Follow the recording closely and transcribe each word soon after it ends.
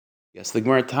Yes, the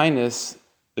Gemara Tainus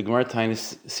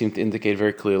seemed to indicate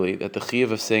very clearly that the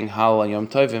chiyuv of saying Hal on Yom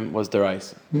Tovim was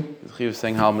deraisa. The chiyuv of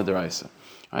saying Hal deraisa.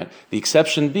 Right? The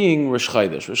exception being Rosh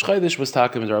Chodesh. Rosh Chodesh was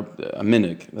takim a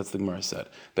minig. That's the Gemara said.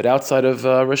 But outside of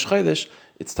Rosh Chodesh,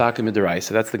 it's takim deraisa.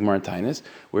 That's the Gemara Tainus.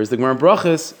 Whereas the Gemara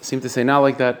Brachas seemed to say not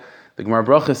like that. The Gemara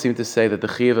Brachas seemed to say that the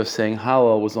chiyuv of saying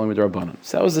Hallel was only midrabanan.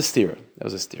 So that was a steer.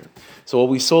 So what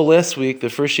we saw last week, the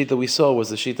first sheet that we saw was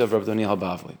the sheet of Rav Daniel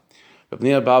Bavli. Rav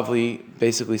Daniel Bavli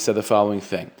basically said the following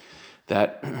thing,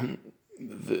 that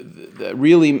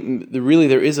really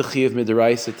there is a chiyuv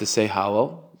midaraisa to say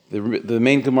Hallel. The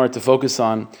main Gemara to focus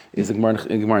on is the Gemara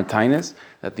in Tainus,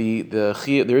 that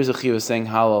there is a chiyuv of saying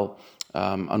Hallel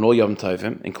on all Yom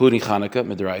Tovim, including Chanukah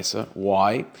midaraisa.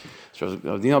 Why? So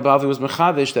Rav Daniel Bavli was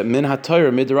mechadish that min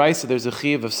haTorah midaraisa there's a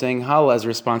chiyuv of saying Hallel as a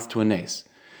response to a nes.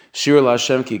 Shir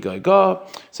LaHashem ki goyga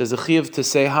says a chiyuv to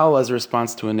say Hallel as a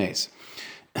response to a nes.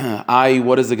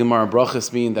 What does the Gemara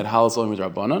Brachas mean that Hal is only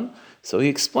Rabbanan? So he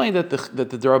explained that the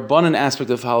Rabbanan aspect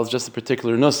of Hal is just a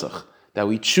particular nusach, that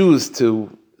we choose to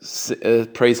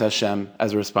praise Hashem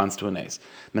as a response to a nes.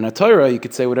 Min HaTorah, you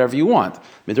could say whatever you want.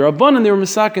 Midrabbanan, they were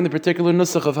misakin the particular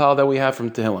nusach of Hal that we have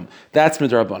from Tehillim. That's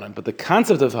Midrabbanan. But the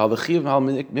concept of Hal, the Chiv Hal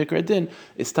Mikra Din,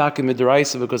 is takim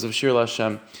Midraisa because of Shir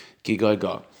LaHashem ki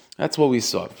goyga. That's what we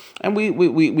saw. And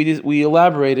we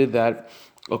elaborated that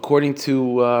according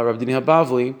to Rav Daniel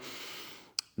Bavli,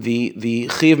 the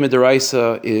Chiyav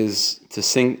Midaraisa is to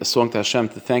sing a song to Hashem,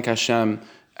 to thank Hashem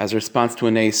as a response to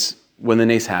a nes when the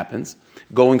nes happens.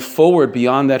 Going forward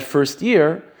beyond that first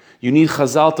year, you need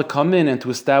Chazal to come in and to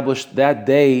establish that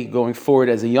day going forward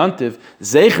as a yontiv,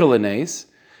 Zeicher L'nes,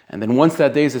 and then once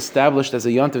that day is established as a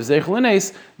yontiv, Zeicher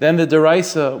L'nes, then the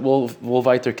Deraisa will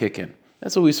weiter kick in.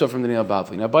 That's what we saw from Daniel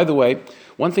Bavli. Now, by the way,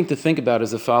 one thing to think about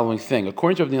is the following thing.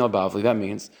 According to Daniel Bavli, that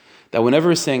means that whenever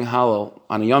we're saying Hallel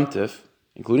on a Yom Tiv,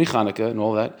 including Chanukah and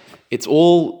all that, it's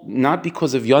all not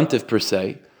because of Yom Tiv per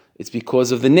se, it's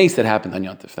because of the nes that happened on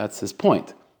Yom Tiv. That's his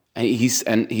point. And he's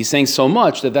saying so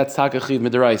much that's Taka Chiv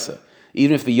Midaraisa.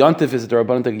 Even if the Yom Tiv is a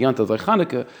Darabanan Taka Yom Tiv like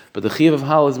Chanukah, but the Chiv of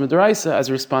Hallel is Midaraisa as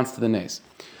a response to the nes.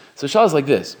 So Shal is like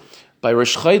this. By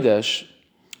Rosh Chodesh,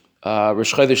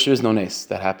 there is no nes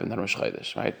that happened on Rosh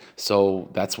Chodesh, right? So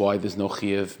that's why there's no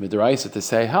chiyuv midaraisa to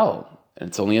say Hal, and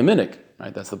it's only a minig,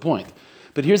 right? That's the point.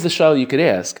 But here's the shayla you could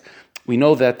ask. We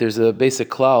know that there's a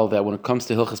basic klal that when it comes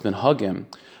to hilchas minhagim,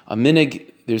 a minig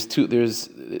there's two types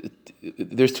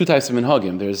of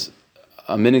minhagim. There's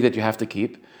a minig that you have to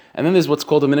keep, and then there's what's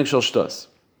called a minig shel shtus.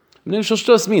 Minig shel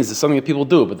shtus means it's something that people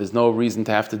do, but there's no reason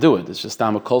to have to do it. It's just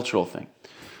a cultural thing.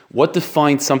 What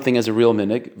defines something as a real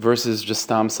minig versus just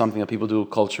something that people do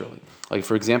culturally? Like,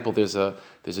 for example, there's a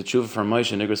tshuva from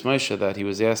Moshe, Nigras Moshe, that he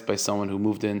was asked by someone who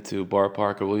moved into Borough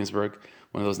Park or Williamsburg,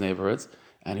 one of those neighborhoods,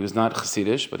 and he was not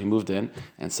Chassidish, but he moved in,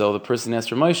 and so the person asked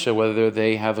for Moshe whether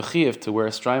they have a chiyuv to wear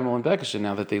a strimal and bekashin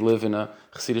now that they live in a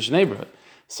Chassidish neighborhood.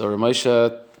 So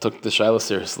Moshe took the shayla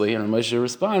seriously, and Moshe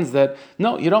responds that,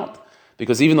 no, you don't.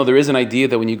 Because even though there is an idea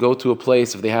that when you go to a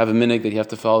place, if they have a minig, that you have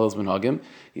to follow those minhagim,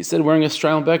 he said wearing a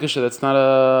strimal bekasha, it's not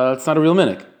a real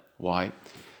minig. Why?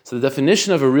 So the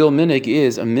definition of a real minig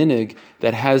is a minig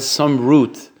that has some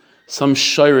root, some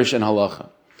shirish and halacha.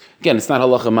 Again, it's not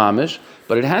halacha mamish,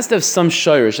 but it has to have some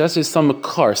shirish, it has to have some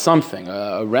makar, something,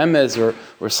 a remez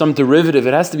or some derivative.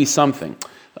 It has to be something.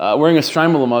 Wearing a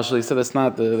strimal, he said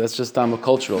that's just a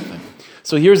cultural thing.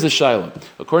 So here's the shayla.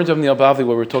 According to Rav Daniel Bavli, what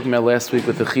we were talking about last week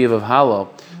with the chiyuv of Hallel.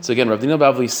 So again, Rav Daniel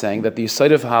Bavli is saying that the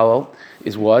site of Hallel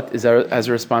is what? Is as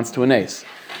a response to a nes.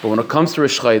 But when it comes to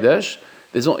Rosh Chodesh,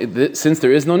 since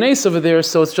there is no nes over there,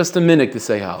 so it's just a minig to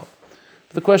say Hallel.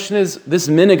 The question is, this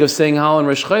minig of saying Hallel in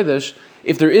Rosh Chodesh,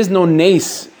 if there is no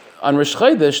nes on Rosh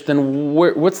Chodesh, then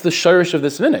what's the shirish of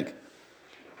this minig?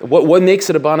 What makes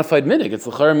it a bona fide minig? It's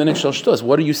the l'chara minig shel shtus.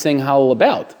 What are you saying Hallel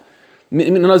about?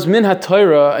 Min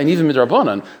haTorah and even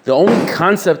midrabanan, the only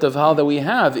concept of Hal that we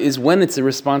have is when it's a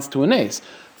response to a nes.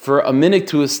 For a minig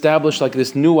to establish like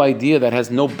this new idea that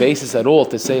has no basis at all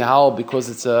to say Hal because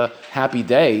it's a happy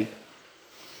day,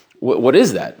 what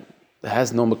is that? It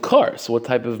has no makar. So what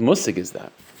type of musig is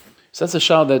that? So that's a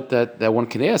shal that one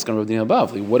can ask on Rav Daniel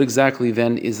Bavli. What exactly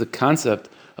then is the concept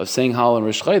of saying Hal in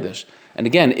Rosh Chodesh? And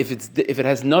again, if it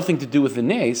has nothing to do with the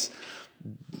nes,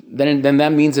 then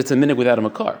that means it's a minig without a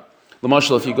makar.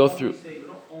 L'mashal, if you go through, you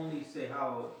don't only say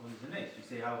how when it's a nes,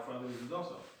 you say how for other reasons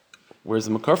also. Where's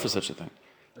the makar for such a thing?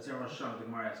 Let's say Rosh Hashanah, the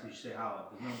Gemara asks, we should say how.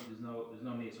 There's no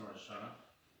nes in Rosh Hashanah.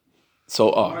 So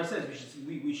the Gemara says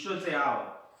we should say how.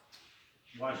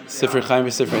 Why should we say Sifrei Chaim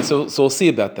v'Sifrei. So we'll see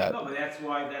about that. No, but that's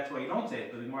why you don't say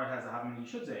it. But the Gemara has a how many you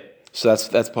should say it. So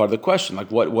that's part of the question. Like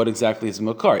what exactly is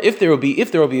makar? If there will be a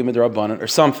midrabanan or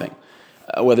something,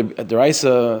 Whether a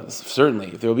deraisa, certainly,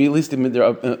 if there will be at least a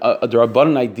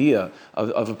derabbanan idea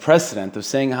of a precedent of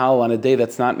saying halal on a day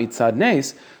that's not mitzad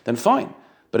nes, then fine.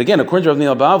 But again, according to Rav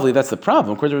Nil Bavli, that's the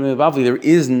problem. According to Rav Nil Bavli, there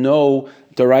is no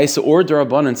deraisa or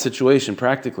derabbanan situation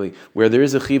practically where there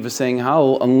is a chiv of saying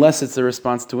halal unless it's a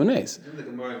response to a nes. The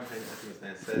Gemara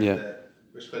says that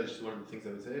Rosh Chodesh is one of the things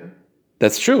that we say.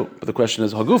 That's true, but the question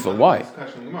is hagufa. Why?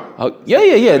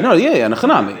 Yeah.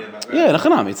 Nachanami. Yeah,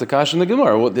 nachanami. It's a kash in the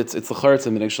Gemara. It's the charetz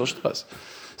and minhag shel shtas.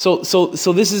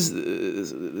 So this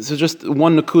is just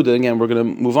one nakuda. Again, we're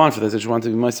going to move on for this. I just want to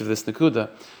be nice of this nakuda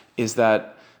is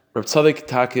that Reb Tzadok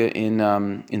Taka in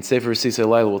Sefer Sisei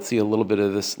Laila, we'll see a little bit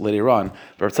of this later on.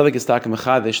 But Reb Tzadok is Taka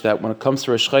Mechadish that when it comes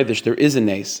to Rosh Chodesh, there is a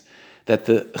nes that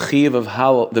the chiv of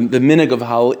halal, the minhag of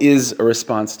halal is a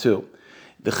response to.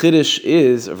 The chiddush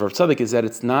is of Rav Tzadok is that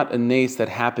it's not a nes that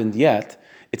happened yet;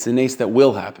 it's a nes that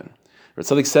will happen. Rav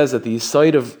Tzadok says that the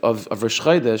site of Rosh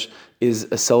Chodesh is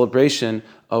a celebration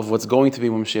of what's going to be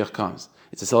when Mashiach comes.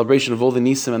 It's a celebration of all the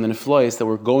nisim and the neflois that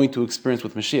we're going to experience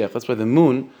with Mashiach. That's why the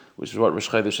moon, which is what Rosh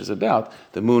Chodesh is about,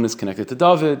 the moon is connected to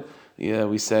David. Yeah,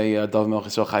 we say David Melech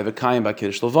Yisrael Chai V'Kayim by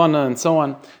Kiddush Levana and so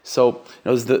on. So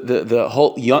the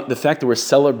whole the fact that we're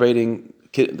celebrating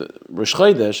Rosh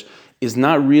Chodesh is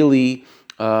not really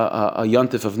a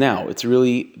yontif of now. It's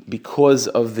really because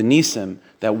of the nisim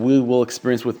that we will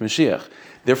experience with Mashiach.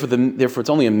 Therefore, it's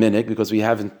only a minhag because we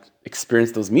haven't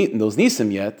experienced those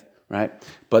nisim yet, right?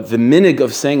 But the minhag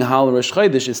of saying Hal Rosh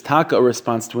Chodesh is taka a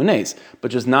response to a nes, but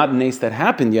just not a nes that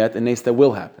happened yet, a nes that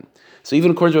will happen. So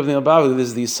even according to Rav Nil Bavli, this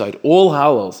is the side. All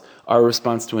halals are a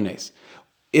response to a nes.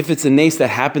 If it's a nes that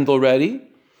happened already,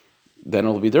 then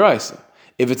it'll be deraisa.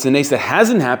 If it's a nes that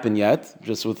hasn't happened yet,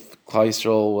 just with Klal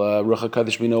Yisrael Ruach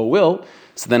HaKadosh we know it will,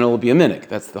 so then it will be a minhag.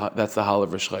 That's the hal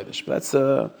of Rosh Chodesh. But that's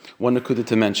one nakuda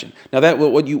to mention. Now that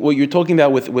what you're talking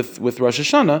about with Rosh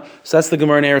Hashanah, so that's the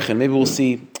Gemara in Erechin. Maybe we'll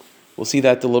see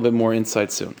that a little bit more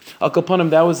insight soon. Al Kaponim,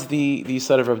 that was the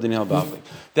side of Rav Daniel Bavli.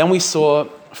 Then we saw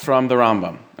from the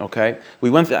Rambam. Okay,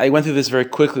 I went through this very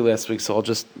quickly last week, so I'll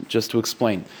just to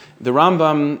explain. The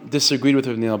Rambam disagreed with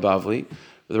Rav Daniel Bavli.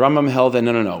 The Rambam held that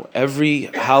no. Every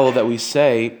halal that we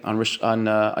say on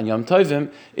Yom Tovim,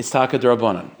 it's taka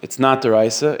d'Rabbanan. It's not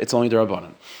d'Oraisa, it's only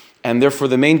d'Rabbanan. And therefore,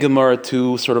 the main Gemara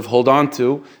to sort of hold on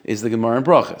to is the Gemara in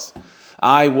Brachas.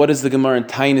 What does the Gemara in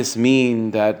Tainis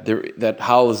mean that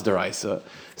halal is d'Oraisa?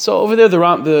 So over there, the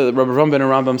Rabbi Rambam and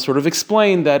Rambam sort of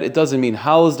explained that it doesn't mean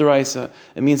halal is d'Oraisa.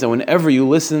 It means that whenever you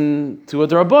listen to a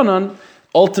d'Rabbanan,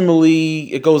 ultimately,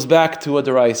 it goes back to a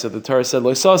deraisa. The Torah said,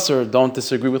 "Lo yisasser," don't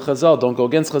disagree with Chazal, don't go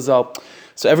against Chazal.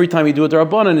 So every time you do a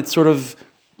derabanan, it sort of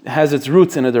has its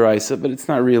roots in a deraisa, but it's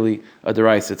not really a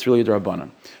deraisa, it's really a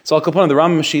derabanan. So Al Kaponim, the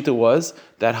Rambam Mashita was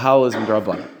that hal is in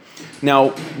derabanan. Now,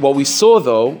 what we saw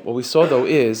though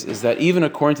is that even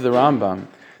according to the Rambam,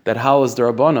 that hal is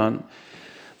derabanan,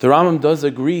 the Rambam does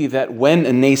agree that when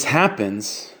a nes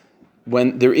happens,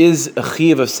 when there is a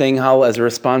chiyuv of saying hal as a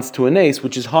response to a nes,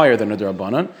 which is higher than a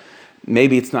derabanan,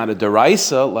 maybe it's not a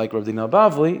deraisa like Rav Dina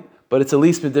Bavli, but it's at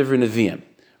least b'divrei neviim,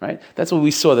 right? That's what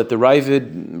we saw, that the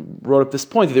Ravid wrote up this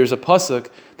point, that there's a pasuk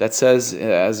that says,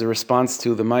 as a response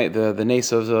to the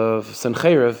nes of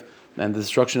Sancheiriv and the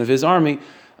destruction of his army,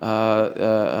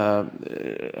 Hashir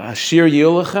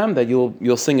Yilachem, that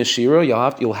you'll sing a shira,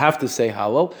 you'll have to say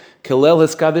halal, Kilel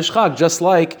Hiskadish Chag, just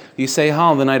like you say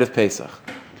hal on the night of Pesach.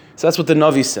 So that's what the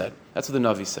Navi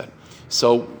said.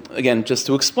 So again, just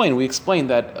to explain, we explained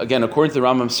that, again, according to the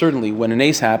Rambam, certainly when an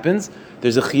ace happens,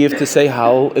 there's a chiyuv to say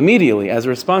hal immediately as a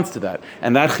response to that.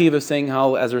 And that chiyuv of saying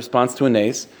hal as a response to an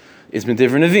ace is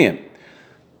b'divrei neviim.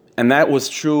 And that was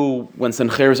true when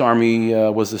Sancheir's army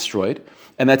was destroyed.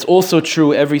 And that's also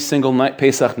true every single night,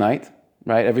 Pesach night,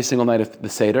 right? Every single night of the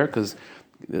Seder, because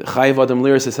Chayiv Adam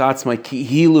Liris is Atzmai Ki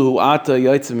Hilu Ata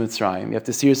Yaitzim Mitzrayim. You have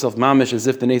to see yourself mamish as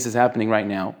if the nes is happening right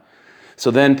now. So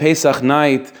then Pesach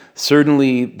night,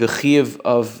 certainly the chiyuv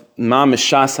of mamish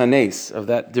shas hanes, of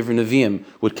that different neviim,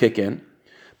 would kick in.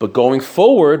 But going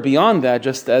forward beyond that,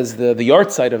 just as the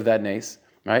yard site of that nes,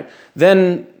 right?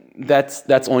 Then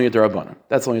that's only a derabanan.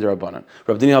 That's only a derabanan.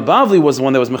 Rav Daniel Bavli was the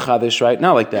one that was mechadesh, right?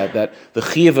 Not like that the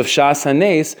chiyuv of shas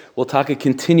hanes will taka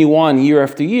continue on year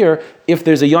after year if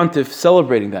there's a yontif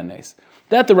celebrating that nes.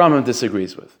 That the Rambam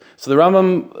disagrees with. So the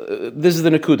Rambam, this is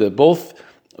the nakuda. Both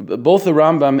the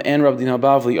Rambam and Rav Daniel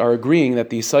Bavli are agreeing that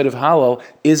the site of halal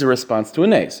is a response to a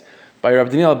nes. By Rav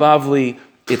Daniel Bavli,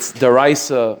 it's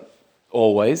deraisa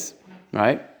always,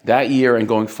 right? That year and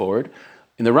going forward.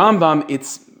 In the Rambam,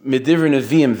 it's Midivrei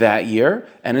Neviim that year,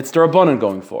 and it's D'Rabbanan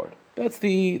going forward. That's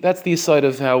the side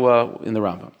of how in the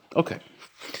Rambam. Okay.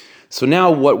 So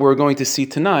now what we're going to see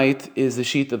tonight is the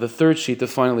sheet of the third sheet to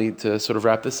sort of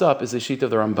wrap this up, is the sheet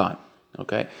of the Ramban.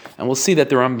 Okay? And we'll see that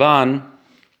the Ramban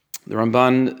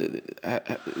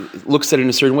looks at it in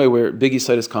a certain way where big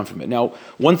Yisaitis come from it. Now,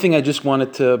 one thing I just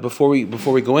wanted to, before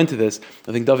we go into this,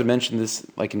 I think David mentioned this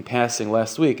like in passing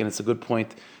last week, and it's a good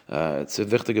point, it's a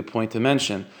very good point to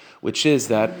mention, which is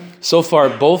that so far,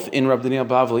 both in Rabbi Daniel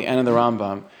Bavli and in the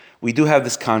Rambam, we do have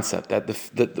this concept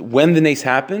that when the nace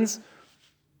happens,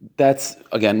 that's,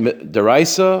 again,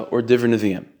 deraisa or divrei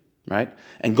neviim, right?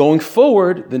 And going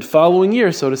forward, the following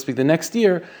year, so to speak, the next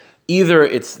year, either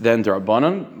it's then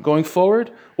derabanan going forward,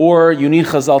 or you need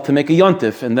chazal to make a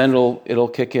yontif, and then it'll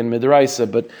kick in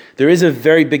midiraisa. But there is a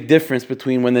very big difference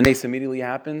between when the nace immediately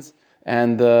happens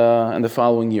and the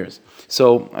following years.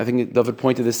 So I think David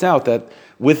pointed this out, that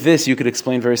with this you could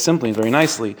explain very simply and very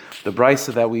nicely the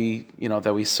brisa that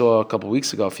we saw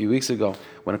a few weeks ago,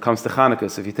 when it comes to Chanukah.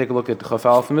 So if you take a look at Chaf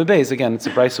Aleph and Beis, again, it's a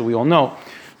brisa we all know,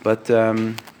 but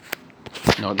no,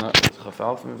 not Chaf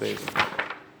Aleph and Beis.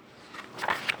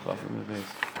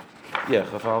 Yeah,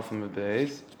 Chaf Aleph and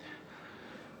Beis.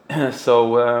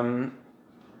 So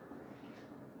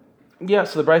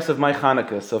so the brisa of my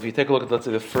Chanukah. So if you take a look at, let's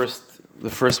say, the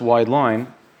first wide line.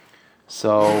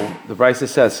 So the brisa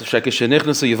says,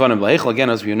 again,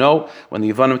 as we know, when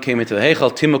the Yevanim came into the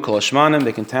Heichal, Timukol Ashmanim,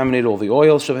 they contaminated all the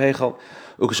oils of Heichal.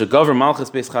 And when the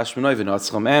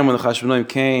Chashmonaim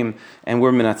came and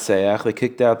were Menatseach, they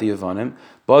kicked out the Yevanim.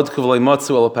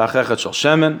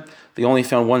 They only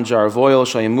found one jar of oil,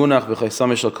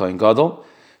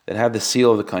 that had the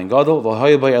seal of the Kohen Gadol,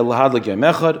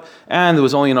 and there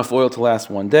was only enough oil to last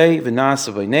one day.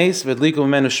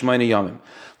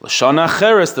 L'shana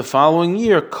Acheres, the following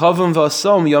year, Kavam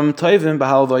v'asom Yom Tovim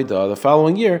b'Hal v'Haidah. The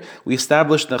following year,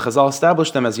 Chazal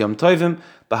established them as Yom Tovim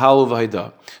b'Hal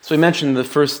v'Haidah. So we mentioned the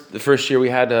first year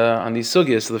we had on these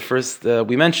sugyas. So the first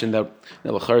we mentioned that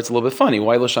l'char it's a little bit funny.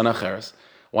 Why L'shana Acheres?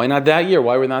 Why not that year?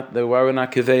 Why we're not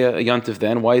kivei a yontif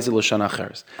then? Why is it L'shana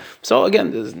Acheres? So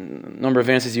again, there's a number of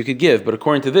answers you could give, but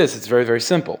according to this, it's very, very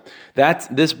simple. That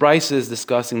this brisa is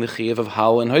discussing the chiyuv of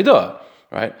Hal and Haidah,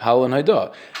 right? Hal and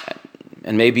Haidah.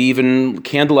 And maybe even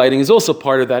candlelighting is also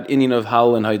part of that inyan of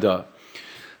Hal and Haidah.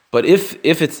 But if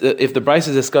the brisa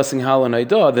is discussing Hal and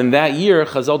Haidah, then that year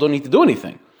Chazal don't need to do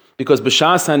anything, because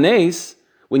b'shas hanes,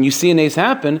 when you see a nace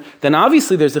happen, then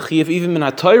obviously there's a chiyuv even min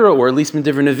haTorah or at least min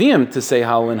divrei neviim to say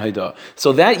Hal and Haidah.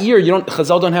 So that year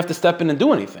Chazal don't have to step in and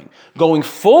do anything. Going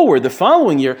forward, the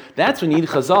following year, that's when you need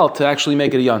Chazal to actually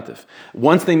make it a yontif.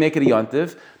 Once they make it a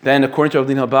yontif, then according to Rabbi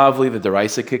Daniel Bavli, the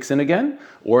deraisa kicks in again,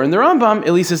 or in the Rambam,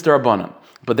 at least it's derabanan.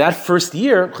 But that first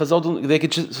year, Chazal, they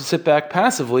could just sit back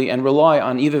passively and rely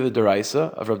on either the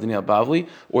deraisa of Rabbi Daniel Bavli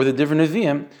or the divrei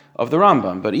neviim of the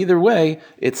Rambam. But either way,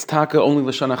 it's taka only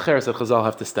l'shana acheres that Chazal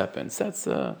have to step in.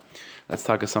 So that's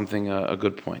taka something a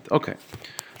good point. Okay,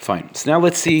 fine. So now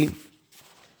let's see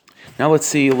a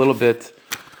little bit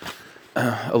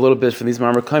from these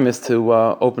Ma'amar Kaimis to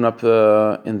open up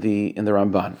in the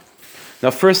Ramban. Now,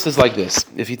 first is like this.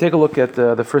 If you take a look at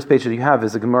the first page that you have,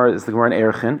 is the Gemara in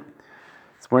Erechin.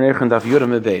 It's Gemara in Erechin Daf Yud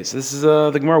Amud Beis. This is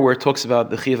the Gemara where it talks about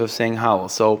the chiyuv of saying Hal.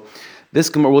 So this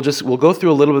Gemara, we'll go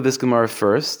through a little bit of this Gemara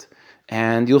first,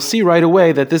 and you'll see right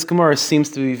away that this Gemara seems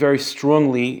to be very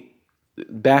strongly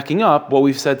backing up what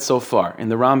we've said so far in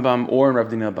the Rambam or in Rabbi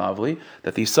Daniel Bavli,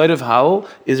 that the site of Hal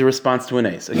is a response to a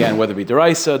nace. Again, whether it be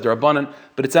deraisa, derabanan,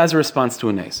 but it's as a response to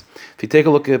a nace. If you take a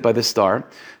look at it by the star,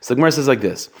 so the Gemara says like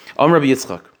this: Rabbi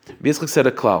Yitzchak. Rabbi Yitzchak said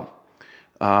a klal.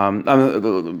 A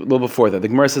little before that, the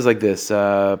Gemara says like this: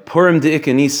 Purim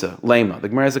de'ika Nisa lema. The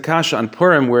Gemara has a kasha on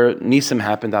Purim where Nisim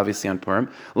happened, obviously on Purim.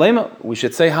 Lema, we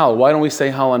should say Hal. Why don't we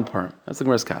say Hal on Purim? That's the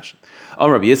Gemara's kasha.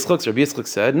 Rabbi Yitzchak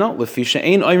said, no, lefisha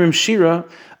ein oimrim shira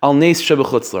al nes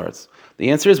shebechutz la'aretz. The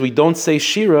answer is we don't say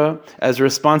shira as a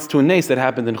response to a nace that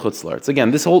happened in chutz la'aretz. Again,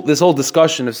 this whole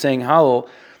discussion of saying Hal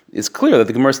is clear that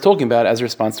the Gemara is talking about as a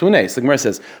response to a nace. The Gemara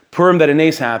says Purim that a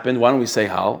nace happened. Why don't we say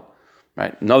Hal?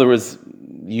 Right. In other words,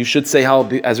 you should say Hal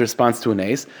as a response to a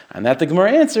nace, and that the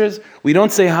Gemara answers we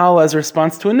don't say Hal as a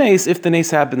response to a nace if the nace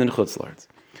happened in chutz la'aretz.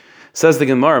 Says the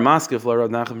Gemara, Maskef la Rav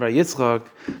Nachman bar Yitzchak.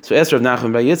 So asked Rav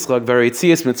Nachman bar Yitzchak, very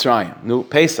Yitzias Mitzrayim. No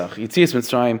Pesach, Yitzias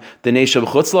Mitzrayim, the nace of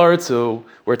chutz la'aretz. So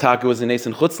where Taka was the nace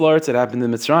in chutz la'aretz, it happened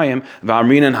in Mitzrayim.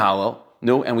 V'amrin and Halal.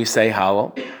 No, and we say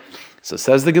Halal. So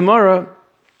says the Gemara,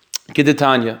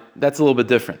 Kidetanya. That's a little bit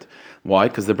different. Why?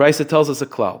 Because the Brisa tells us a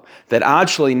klal that ad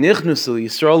shlei nichnusu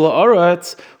Yisrael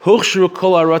la'aretz huchshru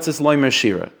kol ha'aratzes loimer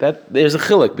shira. That there's a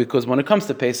chiluk, because when it comes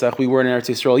to Pesach, we weren't in Eretz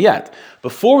Yisrael yet.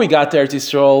 Before we got to Eretz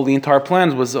Yisrael, the entire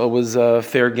plan was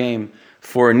fair game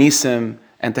for Nisim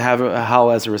and to have a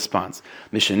hal as a response.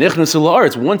 Mishenichnu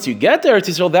la'aretz. Once you get to Eretz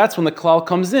Yisrael, that's when the klal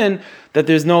comes in that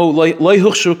there's no loy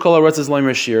huchshu kol haaretzes loy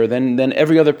mashir. Then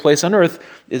every other place on earth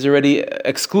is already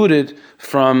excluded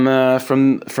from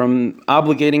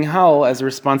obligating hal as a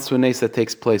response to a nes that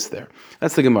takes place there.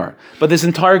 That's the Gemara. But this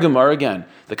entire Gemara again,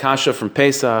 the kasha from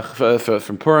Pesach,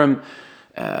 from Purim.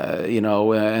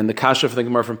 And the kasha for the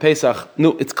Gemara from Pesach.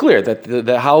 No, it's clear that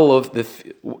the howl of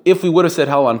if we would have said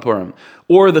howl on Purim,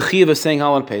 or the chiyuv of saying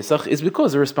howl on Pesach, is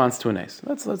because of response to a nes.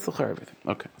 Let's look at everything.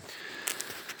 Okay.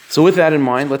 So with that in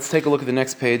mind, let's take a look at the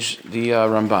next page, the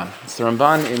Ramban. It's the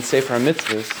Ramban in Sefer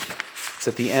HaMitzvahs. It's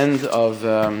at the end of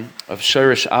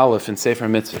Shirish Aleph in Sefer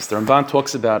HaMitzvahs. The Ramban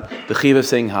talks about the chiyuv of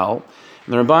saying howl,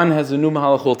 and the Ramban has a new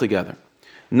mahalach altogether.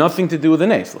 Nothing to do with the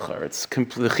nes. It's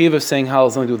the chiyuv of saying hal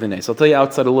has nothing to do with the nes. I'll tell you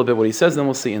outside a little bit what he says, then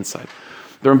we'll see inside.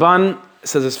 The Ramban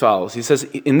says as follows. He says,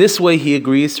 in this way he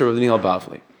agrees to Rav Daniel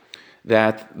Bavli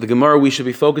that the Gemara we should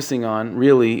be focusing on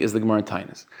really is the Gemara in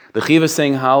Tainis. The chiyuv of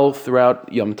saying hal throughout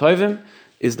Yom Tovim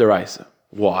is deraisa.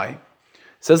 Why?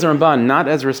 Says the Ramban, not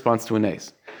as a response to a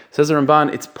nes. Says the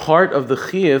Ramban, it's part of the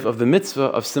chiyuv of the mitzvah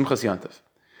of Simchas Yantav.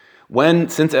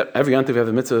 Since every Yantav we have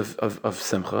the mitzvah of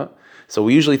Simcha, so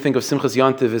we usually think of Simchas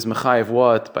Yantiv as Mechayev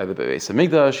what? By the Beis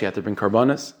HaMikdash, you have to bring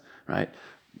karbanos, right?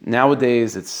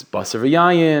 Nowadays it's Basar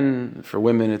V'Yayin, for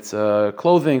women it's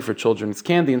clothing, for children it's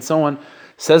candy, and so on.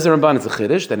 Says the Ramban, it's a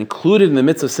chiddush that included in the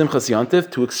mitzvah of Simchas Yantiv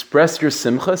to express your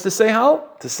simcha is to say hal,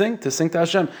 to sing to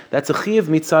Hashem. That's a chiyuv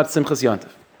mitzad Simchas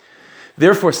Yantiv.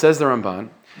 Therefore, says the Ramban,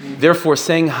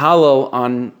 saying halal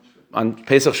on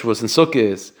Pesach, Shavuos, and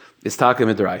Sukkot is taka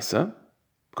midraisa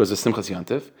because of Simchas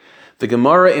Yantiv. The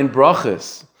Gemara in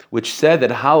Brachos, which said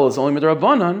that hal is only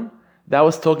midrabanan, that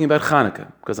was talking about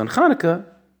Chanukah. Because on Chanukah,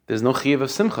 there's no chiyuv of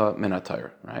simcha min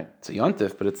atayr, right? It's a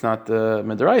yontif, but it's not the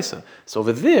midraisa. So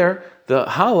over there, the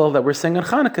halal that we're saying on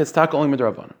Chanukah is taka only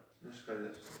midrabanan.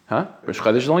 Huh? Rosh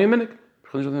Chodesh is only a minhag.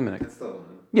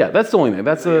 Yeah, that's the only thing.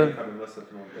 That's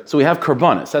so we have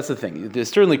karbanos. That's the thing. There's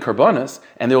certainly karbanos,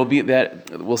 and there will be that.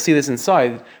 We'll see this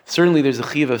inside. Certainly, there's a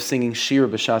chiyuv of singing shir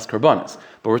b'shas karbanos,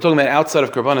 but we're talking about outside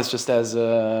of karbanos, just as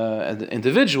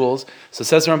individuals. So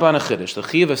says Ramban a chiddush. The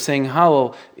chiyuv of saying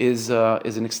halal is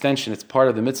an extension. It's part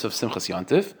of the mitzvah of Simchas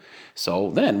Yantiv. So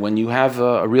then, when you have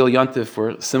a real Yantiv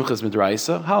for Simchas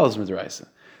Midraisa, halal is Midraisa.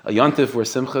 A Yantiv where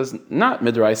Simcha is not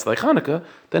midraisa like Hanukkah,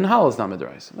 then hal is not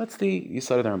midraisa. That's the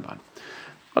Yisod of the Ramban.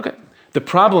 Okay. The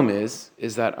problem is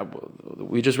that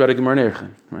we just read a Gemara in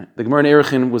Erechim, right? The Gemara in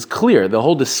Erechim was clear. The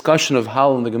whole discussion of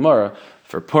hal in the Gemara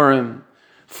for Purim,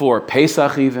 for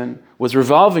Pesach even, was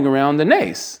revolving around the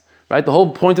nes, right? The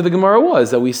whole point of the Gemara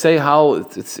was that we say hal.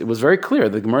 It was very clear.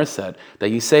 The Gemara said that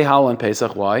you say hal on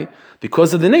Pesach. Why?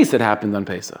 Because of the nes that happened on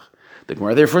Pesach. The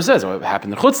Gemara therefore says, it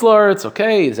happened in Chutz La'aretz,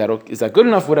 okay, is that good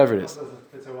enough, whatever it is. It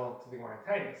doesn't fit so well to the Gemara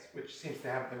Tainis, which seems to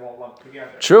have them all lumped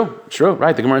together. True,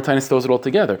 right, the Gemara Tainis throws it all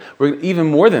together. Even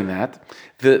more than that,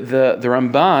 the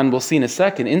Ramban, we'll see in a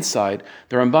second, inside,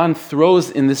 the Ramban throws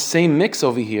in the same mix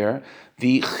over here,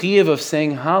 the chiyuv of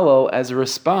saying halal as a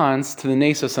response to the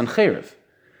nes of Sancheiriv.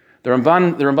 The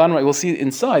Ramban, we'll see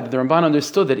inside, the Ramban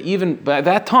understood that even by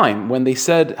that time, when they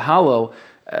said halal,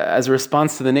 as a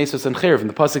response to the nes of Sancheiriv, and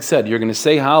the pasuk said, you're going to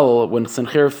say halal when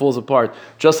Sancheiriv falls apart,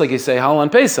 just like you say halal on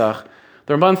Pesach.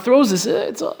 The Ramban throws this,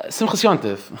 it's Simchas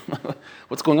Yantiv.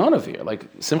 What's going on over here?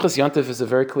 Like, Simchas Yantiv is a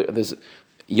very clear, there's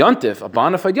Yantiv, a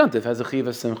bona fide Yantiv has a chiyuv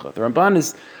of Simcha.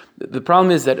 The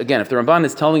problem is that, again, if the Ramban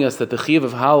is telling us that the chiyuv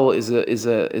of halal is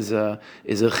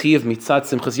a chiyuv mitzat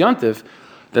Simchas Yantiv,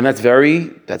 then that's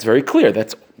very clear.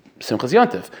 That's Simchas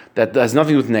Yantiv. That has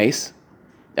nothing to do with nes,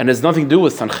 and has nothing to do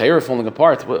with Sancheiriv falling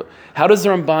apart. How does the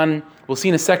Ramban, we'll see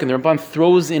in a second, the Ramban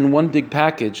throws in one big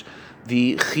package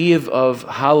the chiyuv of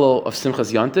halal of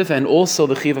Simchas Yantiv and also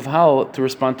the chiyuv of halal to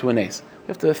respond to a nes. We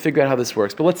have to figure out how this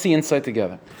works, but let's see inside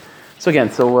together. So again,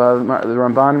 the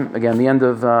Ramban, again, the end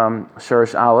of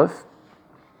Shirish Aleph,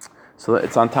 so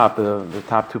it's on top, the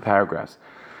top two paragraphs.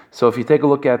 So if you take a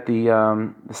look at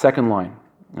the second line,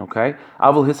 okay,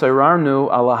 Avol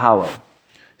hisayrarnu ala halal.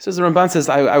 He says, the Ramban says,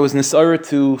 I was nisara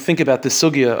to think about the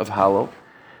sugya of halal.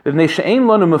 V'vnei she'ein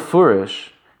lanu mefurish.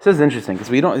 It says interesting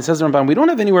because it says the Ramban, we don't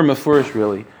have anywhere mefurish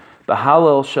really. The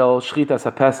halal shel shchitas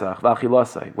haPesach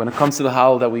v'achilasei. When it comes to the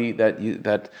halal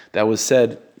that was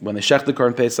said when they shech the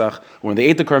Korban Pesach, or when they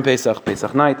ate the Korban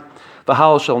Pesach night, the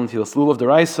halal shel netilas lulav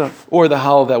deraisa, or the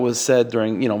halal that was said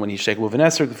during when you shake lulav and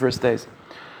esrog the first days.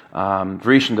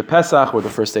 Rishon the Pesach, or the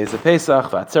first days of Pesach,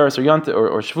 Vatzeres or Yont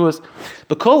or Shavuos.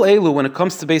 But Kol Elu, when it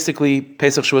comes to basically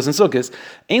Pesach, Shavuos, and Sukkot,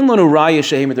 Ein Lanu Raya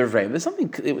Shehem Midravrei. There's something,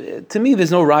 to me, there's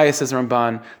no Raya, says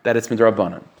Ramban, that it's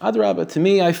Midrabanan. Adrabah, to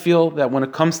me, I feel that when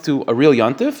it comes to a real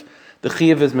Yontif, the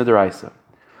Chiyuv is Midraisa.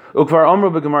 Ukvar Amru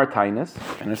b'Gemara Tainis,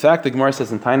 and in fact, the Gemara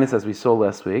says in Tainis, as we saw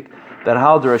last week, that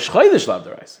Hal de Rosh Chodesh lav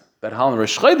deraisa. That Hal in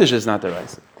Rosh Chodesh is not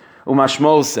deraisa.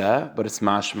 Umashmo zeh, but it's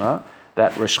mashma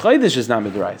that Rosh Chodesh is not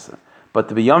midiraisa. But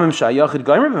the b'yamim shayachid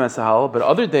gaimer b'mesahal, but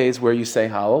other days where you say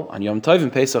Hal on Yom Tov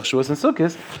and Pesach, Shavuos and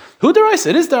Sukkot, who deraisa?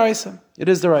 It is deraisa. It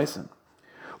is deraisa.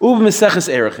 Uv Meseches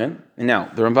Erechin, and now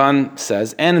the Ramban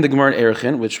says, and in the Gemara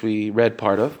Erechin, which we read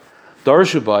part of,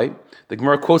 Darshubai, the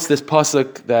Gemara quotes this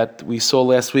pasuk that we saw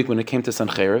last week when it came to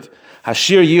Sancheiriv.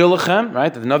 Hashir Yilachem,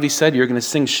 right? The Navi said you're going to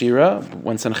sing Shira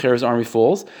when Sancheiriv's army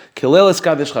falls. Kilel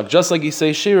Eskadish Chag, just like you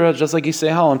say Shira, just like you say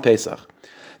Hal on Pesach.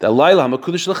 That Laila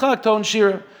Hamakudish L'Chag Ton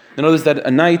Shira. You notice that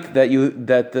a night that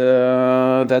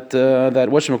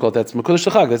whatchamacallit, that's Makudish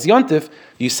L'Chag, that's Yontif,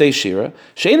 you say Shira.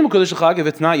 She'ena Makudish L'Chag, if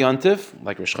it's not Yontif,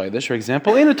 like Rosh Chodesh, for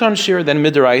example, Eina Ton Shira, then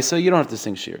Midaraisa, you don't have to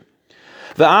sing Shira.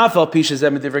 The Afal Pisha Zeh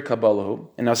Medivrei Kabbalahu,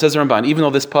 and now says the Ramban, even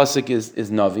though this pasuk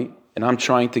is Navi, and I'm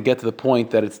trying to get to the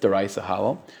point that it's Deraisa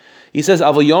Halal, he says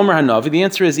Aval Yomer HaNavi. The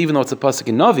answer is, even though it's a pasuk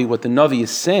in Navi, what the Navi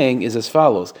is saying is as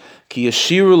follows: Ki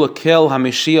Yashiru Lakel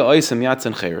HaMeshia Oisem Yat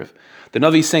Sancheiriv. The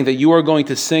Navi is saying that you are going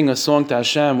to sing a song to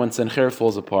Hashem when Sancheiriv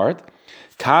falls apart.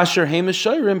 Kasher Hamish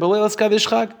Shayrim B'Leilas Kadesh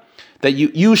Chag. That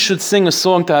you should sing a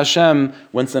song to Hashem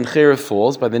when Sancheiriv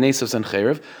falls, by the nace of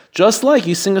Sancheiriv, just like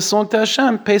you sing a song to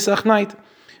Hashem Pesach night.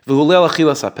 V'hulel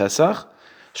achilas haPesach,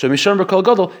 shemisham b'kol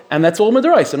gadol, and that's all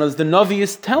midaraisa. And as the Navi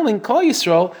is telling Klal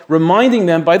Yisrael, reminding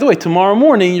them, by the way, tomorrow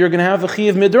morning you're going to have a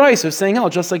chiv midaraisa of saying Hal,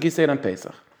 just like you say it on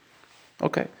Pesach.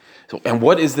 Okay. So, and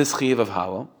what is this chiv of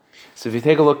Halal? So if you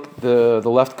take a look, the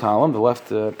left column, the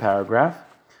left paragraph,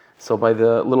 so by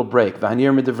the little break,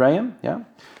 V'hanir Midivrayim, yeah?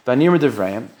 V'hanir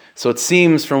Midivrayim. So it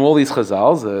seems from all these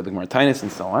chazals, the Gemara Tainis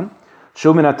and so on,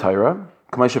 Shu min HaTorah,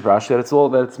 K'may Sheprash, that it's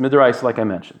midaraisa like I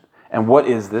mentioned. And what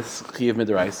is this Chiyav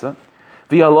Midaraisa?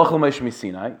 The Halacha L'Moshe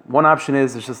Misinai. One option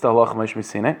is it's just the Halacha L'Moshe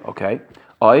Misinai. Okay.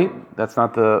 That's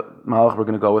not the Malach we're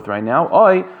going to go with right now.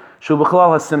 Shu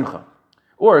B'chalal HaSimcha.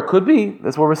 Or it could be,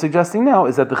 that's what we're suggesting now,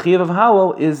 is that the Chiyav of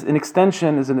Halal is an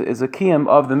extension, is a Kiyam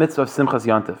of the mitzvah of Simchas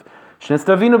Yantiv.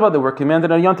 Shnestavinu ba, that we're commanded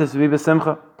on Yantiv to be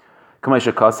b'Simcha. K'may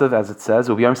Shekasav, as it says,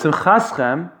 U'v'yam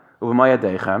Simchaschem,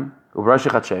 U'v'mayadechem,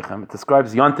 U'v'rashichat. It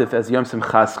describes Yantiv as Yom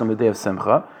Simchaschem, the day of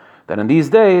Simcha. That in these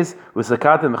days, that's what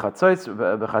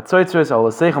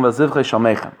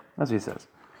he says.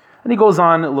 And he goes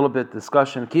on a little bit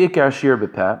discussion. He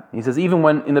says even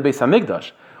when in the Beis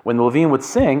Hamikdash, when the Levim would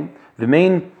sing, the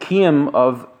main kiyum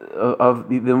of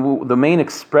the main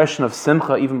expression of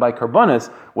simcha, even by karbanis,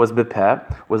 was bepeh,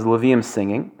 was the Levim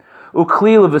singing.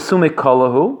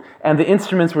 And the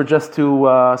instruments were just to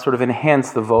sort of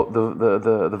enhance the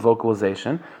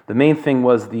vocalization. The main thing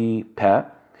was the peh.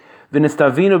 And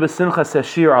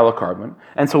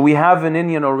so we have an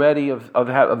Indian already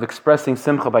of expressing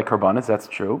simcha by karbanis, that's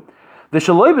true. The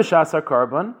shaloi b'shasar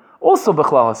karban, also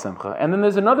b'chlal simcha. And then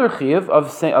there's another chiyuv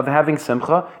of having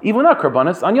simcha, even without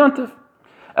karbanis, on Yontif.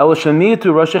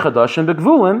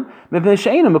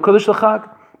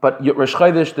 But Rosh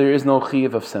Chodesh, there is no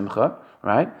chiyuv of simcha,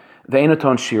 right? The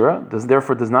einaton shira,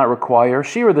 therefore does not require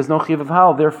shira, there's no chiyuv of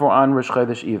hal, therefore on Rosh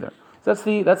Chodesh either. So that's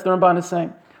the Ramban is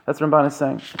saying. That's what Ramban is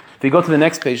saying. If you go to the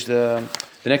next page, the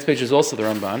next page is also the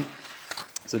Ramban.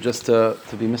 So just to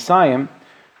be Messiah,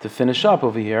 to finish up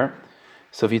over here.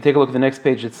 So if you take a look at the next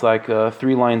page, it's like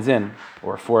 3 lines in,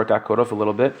 or 4, it got cut off a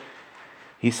little bit.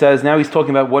 He says, now he's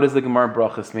talking about what does the Gemara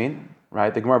Brachas mean,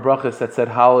 right? The Gemara Brachas that said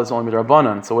Hal is only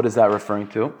Midrabanan. So what is that referring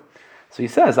to? So he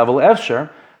says, Aval Efsher,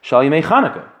 Shal Yimei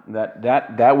Chanukah.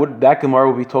 That Gemara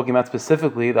would be talking about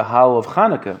specifically the Hal of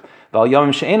Chanukah.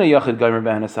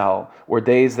 Or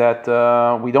days that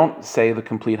we don't say the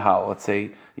complete Hal, let's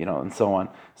say, and so on.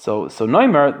 So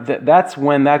Noimer, that's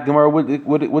when that Gemara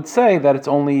would say that it's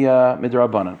only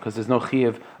Midrabanan, because there's no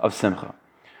Chiyuv of Simcha.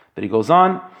 But he goes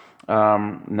on,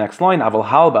 next line, Aval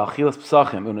Hal ba'achilas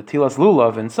p'sachim, unatilas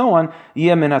lulav, and so on,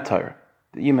 Yeh min HaTorah.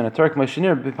 Yeh min HaTorah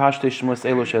k'mashinir b'pashtei shmus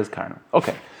elo shez karnu.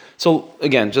 Okay. So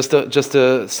again, just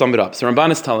to sum it up, so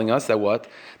Ramban is telling us that what?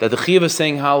 That the chiyuv of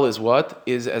saying Hal is what?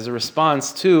 Is as a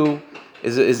response to,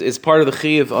 is part of the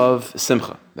chiyuv of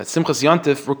Simcha. That Simchas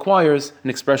Yantif requires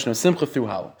an expression of Simcha through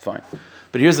Hal. Fine.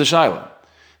 But here's the Shaila.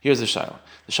 The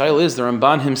Shaila is the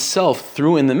Ramban himself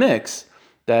threw in the mix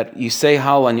that you say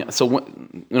Hal on, so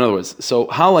in other words, so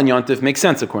Hal on Yantif makes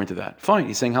sense according to that. Fine,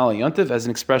 he's saying Hal on Yantif as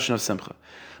an expression of Simcha.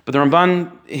 But the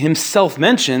Ramban himself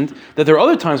mentioned that there are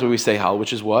other times where we say Hal,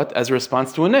 which is what? As a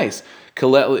response to a nace.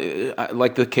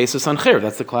 Like the case of Sancheiriv,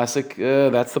 that's the classic,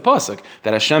 that's the pasuk,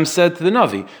 that Hashem said to the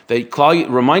Navi, they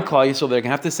remind Klal Yisrael they're going to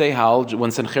have to say Hal when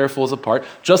Sancheiriv falls apart,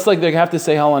 just like they have to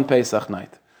say Hal on Pesach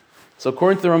night. So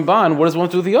according to the Ramban, what does one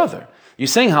do with the other? You're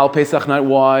saying Hal Pesach night,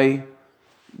 why?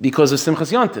 because of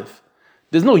Simchas Yantif.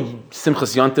 There's no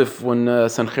Simchas Yantif when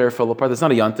Sancher fell apart. That's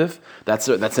not a Yantif. That's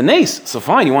a Nes. So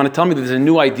fine, you want to tell me that there's a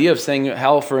new idea of saying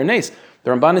Hal for a Nes.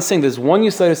 The Ramban is saying there's one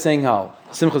Yisrael of saying Hal,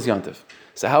 Simchas Yantif.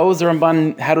 So how is the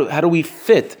Ramban, how do we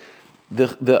fit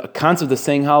the concept of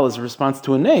saying Hal as a response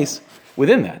to a Nes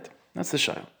within that? That's the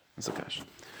Shayla. That's the Kash.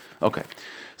 Okay,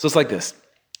 so it's like this.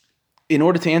 In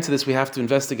order to answer this, we have to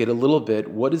investigate a little bit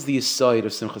what is the side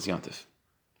of Simchas Yantif.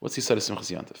 What's the side of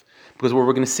Simchas Yantif? Because what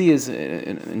we're going to see is,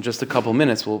 in just a couple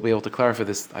minutes, we'll be able to clarify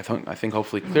this, I think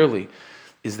hopefully clearly,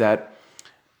 is that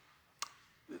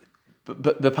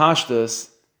the Pashtas,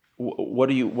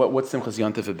 what's Simchas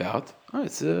Yantif about?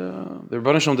 It's the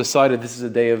Rebbeinu Shalom decided this is a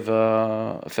day of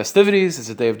festivities, it's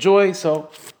a day of joy, so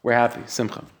we're happy,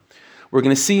 Simcha. We're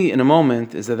going to see in a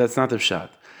moment is that that's not the Pshat.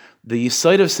 The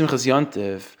side of Simchas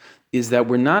Yantif is that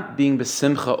we're not being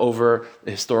besimcha over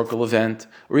a historical event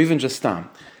or even just stam.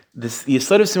 The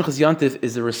Yesod of Simchas Yantif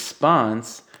is a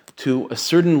response to a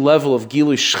certain level of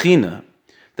Gilui Shechina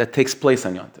that takes place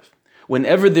on Yantif.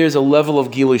 Whenever there's a level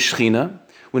of Gilui Shechina,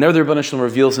 whenever the Rebbeinu Shalom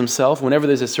reveals himself, whenever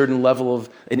there's a certain level of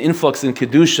an influx in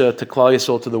Kedusha to Klal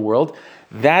Yisrael, to the world,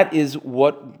 that is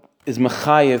what is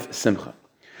Mechayev Simcha.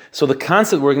 So the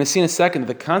concept, we're going to see in a second,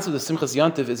 the concept of Simchas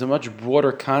Yantiv is a much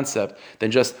broader concept than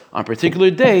just on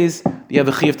particular days, you have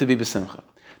a chiyuv to be b'simcha.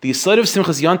 The Yisod of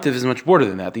Simchas Yantiv is much broader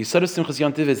than that. The Yisod of Simchas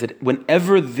Yantiv is that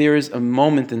whenever there's a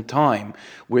moment in time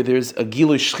where there's a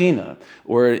Gilui Shechina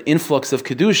or an influx of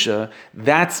Kedusha,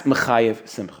 that's Mechayev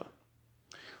Simcha.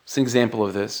 What's an example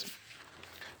of this?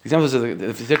 The example is,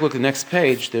 if you take a look at the next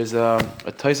page, there's a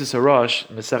Taisus Harash,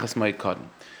 Meseches Ma'id Kadin.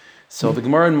 So the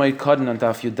Gemara in Ma'id Kadin on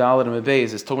Daf Yudalad and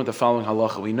Mebeis is talking about the following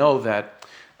halacha. We know that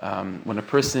when a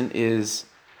person loses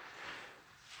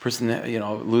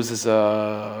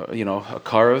a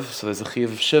karav, so there's a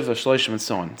chiyuv of shiva, shloshim, and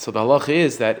so on. So the halacha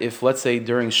is that if, let's say,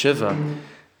 during shiva,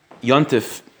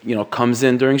 yontif, comes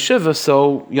in during shiva,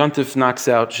 so yontif knocks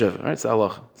out shiva. Right? It's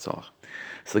halacha. So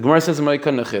the Gemara says in Ma'id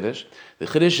Kadin a chiddush. The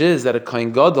chiddush is that a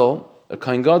kohen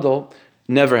gadol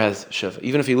never has shiva,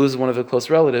 even if he loses one of his close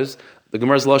relatives. The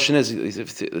Gemara's lashon is,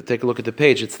 if you take a look at the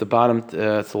page, it's the bottom,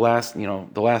 it's the last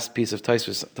piece of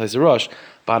Taisus Rosh,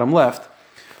 bottom left.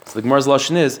 So the Gemara's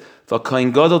lashon is,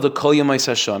 "V'kain gadol the kol yamais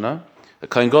hashana." The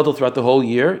kain gadol throughout the whole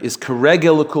year is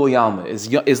karegel l'kul yalma,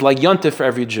 is like yontif for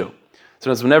every Jew. So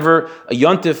that's whenever a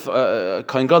yontif,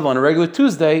 kain gadol on a regular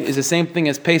Tuesday is the same thing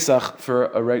as Pesach for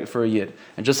a yid,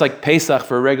 and just like Pesach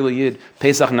for a regular yid,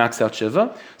 Pesach knocks out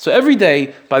shiva. So every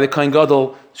day by the kain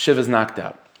gadol, shiva is knocked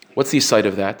out. What's the side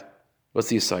of that? What's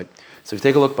the aside? So if you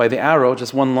take a look by the arrow,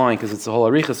 just one line, because it's a whole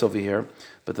arichas over here,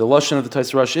 but the lashon of the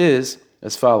Taisus Rosh is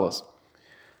as follows.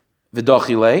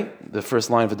 V'dachile, the first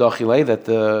line of v'dachile, that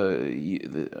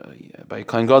by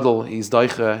Kohen Gadol, he's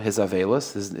daicha his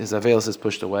avelis, his avelis is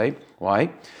pushed away. Why?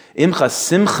 Imchas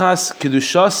simchas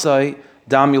kedushasai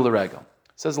dami l'regel.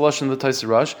 Says the lashon of the Taisus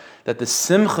Rosh, that the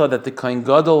simcha that the Kohen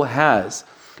Gadol has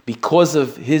because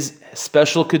of his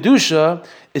special kedusha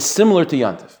is similar to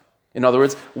Yantif. In other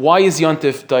words, why is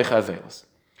Yantif Daicha Avelis?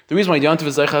 The reason why Yantif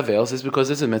is Daicha Avelis is because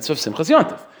it's a mitzvah of Simchas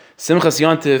Yantif. Simchas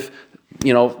Yantif,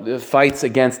 fights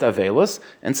against Avelis,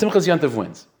 and Simchas Yantif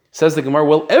wins. Says the Gemara,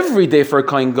 well, every day for a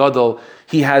Kohen Gadol,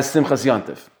 he has Simchas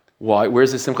Yantif. Why?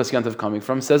 Where's the Simchas Yantif coming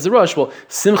from? Says the Rosh, well,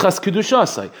 Simchas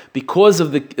Kedushasai. Because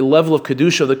of the level of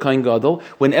Kedusha of the Kohen Gadol,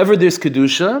 whenever there's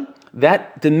Kedusha,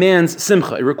 that demands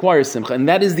Simcha, it requires Simcha, and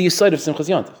that is the side of Simchas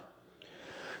Yantif.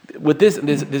 With this,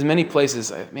 there's many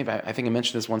places. I think I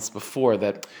mentioned this once before,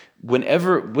 that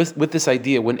whenever with this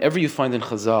idea, whenever you find in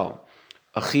Chazal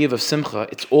a chiyuv of simcha,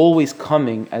 it's always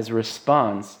coming as a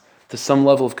response to some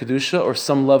level of kedusha or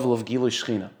some level of gilui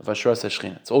shechina, of ashras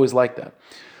hashchina. It's always like that.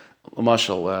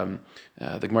 Mashal,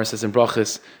 the Gemara says in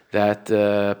Brachos that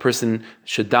a person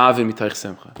should daven mitaych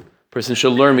simcha. Person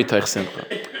should learn mitaych simcha.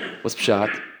 What's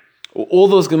pshat? All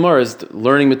those Gemaras,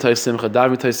 learning Mitay Simcha,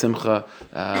 Dav Mitay Simcha,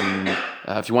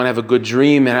 if you want to have a good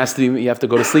dream, you have to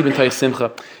go to sleep Mitay Simcha.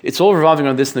 It's all revolving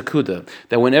around this Nakuda,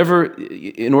 that whenever,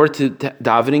 in order to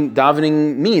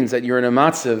davening means that you're in a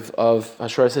matzav of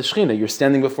Hashras HaShechina, you're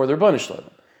standing before the Rebbeinu Shalom.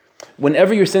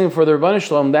 Whenever you're standing before the Rebbeinu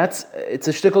Shalom, it's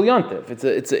a shtickle yontiv.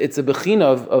 It's a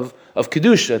bechina of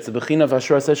Kedusha, it's a bechina of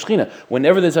Hashras HaShechina.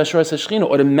 Whenever there's Hashras HaShechina,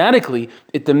 automatically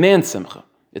it demands Simcha.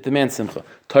 It demands simcha.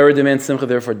 Torah demands simcha,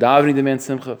 therefore davening demands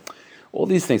simcha. All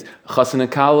these things. Chasen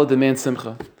and Kala demands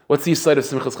simcha. What's the side of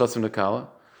simcha's chasen and Kala?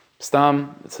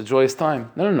 Stam, it's a joyous time.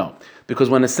 No. Because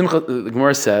when a simcha, the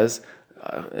Gemara says,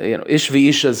 ish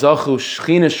v'isha zachu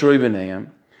shchina shroi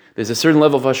b'neiim, there's a certain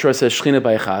level of hashras hashchina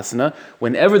by a chasana.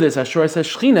 Whenever there's hashras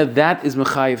hashchina, that is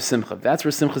mechayiv simcha. That's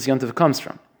where simchas yantiv comes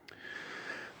from.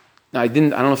 Now I don't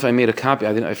know if I made a copy.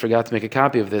 I forgot to make a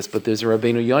copy of this, but there's a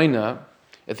Rabbeinu Yoina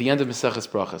at the end of Maseches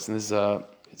Brachas, and this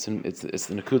is it's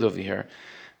the Nakud over here.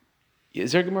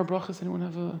 Is there Gemara Brachas? Anyone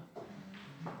have a?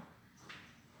 I'll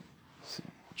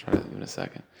try to do it in a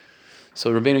second.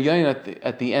 So Rabbeinu Yoina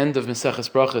at the end of Maseches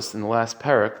Brachas in the last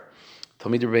parak,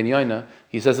 Talmid Rabbeinu Yoina,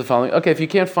 he says the following: okay, if you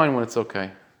can't find one, it's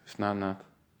okay. If not, not.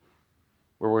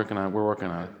 We're working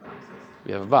on it.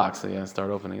 We have a box, so start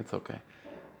opening. It's okay.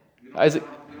 Isaac,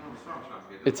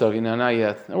 it's okay. No, not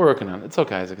yet. We're working on it. It's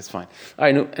okay, Isaac. It's fine. All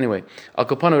right. No, anyway, Al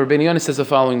Kapana Rabbeinu Yoina says the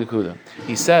following Nakuda.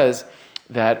 He says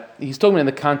that he's talking in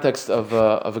the context of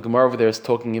a Gemara over there is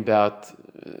talking about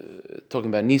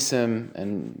Nisim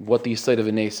and what the Yisayid of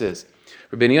a Nes is.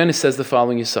 Rabbeinu Yoina says the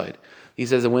following Yisayid. He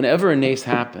says that whenever a Nes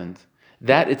happened,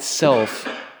 that itself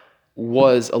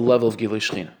was a level of Gilui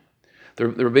Shechina. The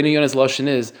Rabbeinu Yona's lashon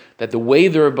is that the way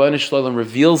the Rabbeinu Shalom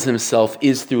reveals himself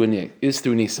is through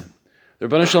Nisim. The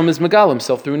Rabbeinu Shalom is Megal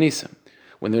himself through Nisim.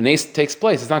 When the Nes takes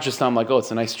place, it's not just I'm like, oh, it's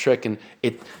a nice trick and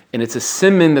it's a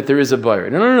siman that there is a buyer.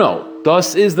 No.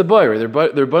 Thus is the buyer. The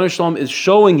Rabbeinu Shalom is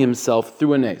showing himself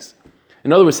through a Nes.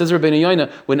 In other words, says Rabbeinu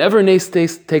Yoina, whenever a Nes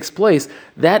takes place,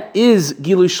 that is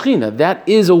Gilui Shechina. That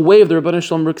is a way of the Rabbeinu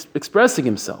Shalom expressing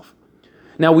himself.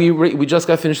 Now we just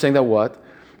got finished saying that what?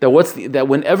 That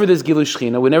whenever there's Gilui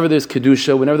Shechina, whenever there's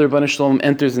Kedusha, whenever the Rabbeinu Shalom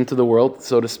enters into the world,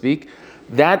 so to speak,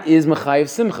 that is Mechayev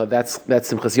Simcha. That's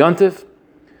Simchas Yontif.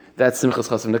 That's Simchas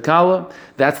Chasav Nekala.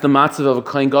 That's the matzav of a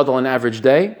Kohen Gadol on an average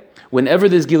day. Whenever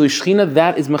there's Gilui Shechina,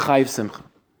 that is Mechayev Simcha.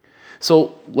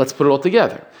 So let's put it all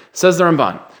together. Says the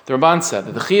Ramban. The Ramban said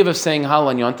that the chiyuv of saying Hal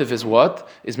on Yontif is what?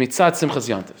 Is mitzat Simchas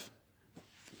Yontif.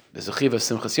 There's a chiyuv of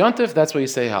Simchas Yontif, that's why you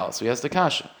say Hal. So he has the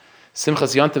kasha.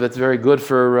 Simchas Yontif, that's very good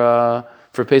for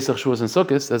Pesach, Shavuos, and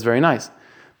Sukkot. That's very nice.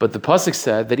 But the pasuk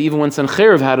said that even when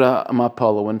Sancheiriv had a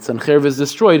mapala, when Sancheiriv is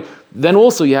destroyed, then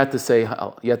also you had to say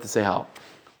Hal.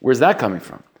 Where's that coming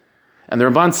from? And the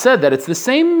Ramban said that it's the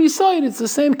same Yisayid, it's the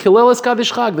same Kileles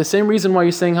Kaddish Chag, the same reason why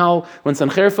you're saying Hal when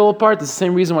Sancheiriv fell apart, it's the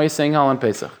same reason why you're saying Hal on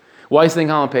Pesach. Why are you saying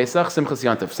Hal on Pesach? Simchas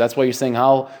Yontif. So that's why you're saying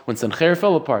Hal when Sancheiriv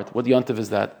fell apart. What Yontif is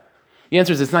that? The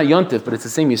answer is it's not Yontif, but it's the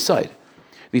same Yisayid.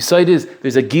 The side is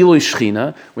there's a Gilui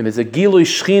Shechina. When there's a Gilui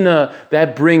Shechina,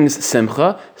 that brings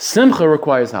Simcha. Simcha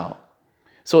requires Hal.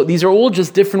 So these are all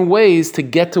just different ways to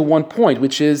get to one point,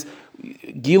 which is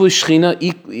Gilui Shechina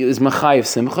is Mechayev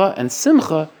Simcha, and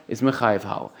Simcha is Mechayev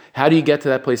Hal. How do you get to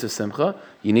that place of Simcha?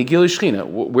 You need Gilui Shechina.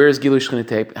 Where is Gilui Shechina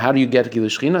tape? How do you get Gilui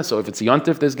Shechina? So if it's a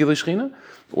Yontif, there's Gilui Shechina,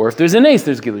 or if there's a Nes,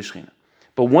 there's Gilui Shechina.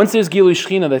 But once there's Gilui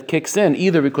Shechina that kicks in,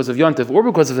 either because of Yontif or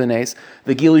because of the Nes,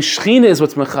 the Gilui Shechina is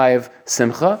what's Mechayev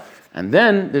Simcha, and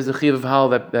then there's a Chiv of Hal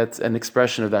that's an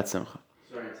expression of that Simcha.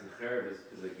 Sorry, Sancheiriv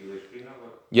is a Gilui Shechina?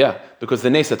 Yeah, because the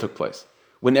Nes that took place.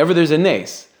 Whenever there's a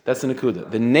Nes, that's the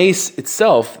Nakuda. The Nes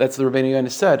itself, that's the Rabbeinu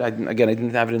Yoina said, I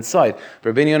didn't have it inside,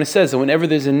 but Rabbeinu Yoina says that whenever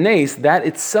there's a Nes, that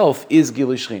itself is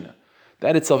Gilui Shechina.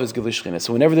 That itself is Gilui Shechina.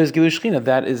 So whenever there's Gilui Shechina,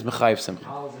 that is Mechayev Simcha.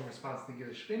 Hal is in response to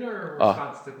Gilui Shechina or in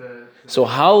response to the... So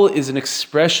Hal is an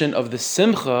expression of the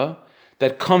Simcha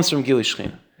that comes from Gilui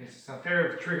Shechina.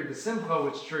 Sancheiriv triggered the Simcha,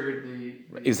 which triggered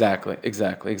the... Exactly.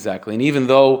 And even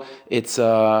though it's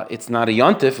not a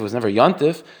Yontif, it was never a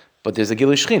Yontif, but there's a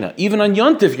Gilui Shechina. Even on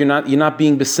Yontif, you're not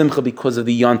being besimcha because of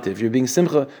the Yontif. You're being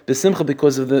besimcha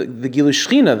because of the Gilui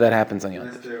Shechina that happens on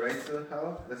Yontif. That's the Raisa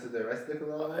Hal? That's the Raisa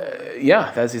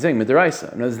Yeah, that's he's saying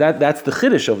Midaraisa. That's the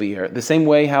Chiddush over here. The same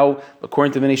way how,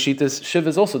 according to many Shitas, Shiv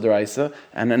is also Daraisa,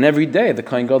 and on every day the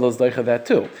Kohen Gadol is Daicha that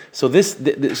too. So that's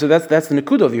the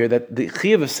Nakud over here, that the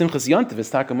Chiyuv of Simchas Yontif is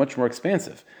taka much more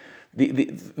expansive.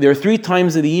 There are 3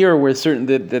 times of the year where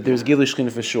that there's Gilui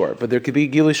Shechina for sure, but there could be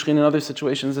Gilui Shechina in other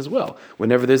situations as well.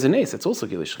 Whenever there's a Nes, it's also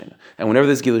Gilui Shechina. And whenever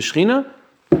there's Gilui Shechina,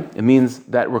 it means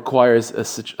that requires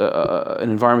an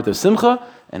environment of Simcha,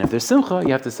 and if there's Simcha,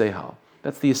 you have to say Hal.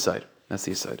 That's the Yisayid.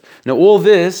 Now all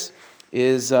this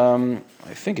is, I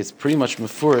think it's pretty much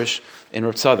mefurish in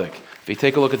Rav Tzadok. If you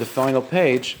take a look at the final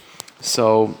page,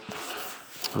 so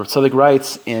Rav Tzadok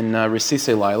writes in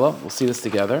Resisei Laila, we'll see this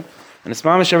together, and it's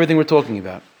mamish everything we're talking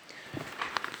about.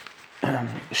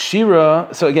 Shira,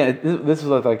 so again, this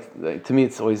was like to me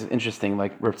it's always interesting,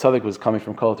 like Rav Tzadok was coming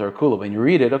from Kol Torah Kula, but when you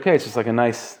read it, okay, it's just like a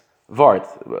nice vart.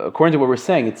 According to what we're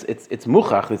saying, it's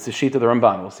muchach, it's the sheet of the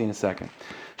Ramban, we'll see in a second.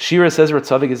 Shira says Rav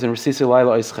Tzadok is in Resisei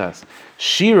Laila Oisches.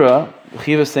 Shira,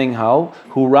 Chiva saying Hal,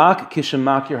 Hurak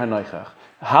Kishemakir Hanoichach.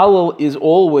 Halal is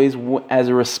always as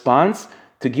a response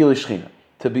to Gilui Shechina,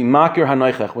 to be Makir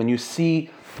Hanoichach,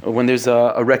 when there's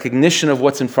a recognition of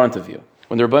what's in front of you.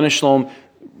 When the Rebbeinu Shalom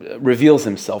reveals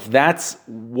himself, that's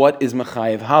what is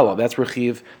Mechayev Halal. That's where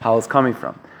Chiv Halal is coming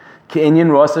from.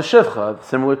 Ke'inyan Rosa Shivcha,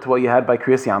 similar to what you had by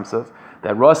Kriyas Yamsov.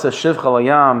 that Rasa Shiv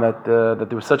Chalayam, that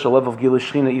there was such a level of Gilui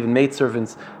Shechina, even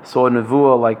maidservants saw a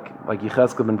nevuah like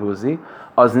Yechezkel ben Buzi,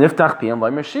 as Niftach Piyam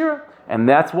Leimer Shira, and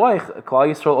that's why Klal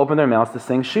Yisrael opened their mouths to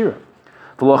sing Shira.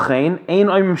 And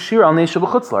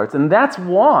that's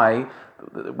why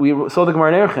we saw the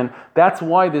Gemara in Erchin. That's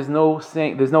why there's no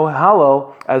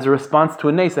Hallel as a response to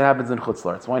a nace that happens in Chutz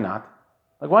La'aretz. Why not?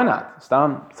 Why not?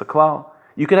 Stam, it's a klal.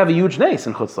 You could have a huge nace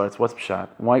in Chutz La'aretz. What's pshat?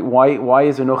 Why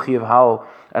is there no Chi of Hallel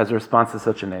as a response to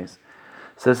such a nace?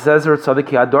 So it says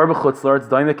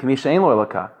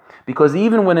because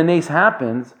even when a nace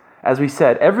happens, as we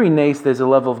said, every nace there's a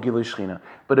level of Gilui Shechina.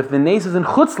 But if the nace is in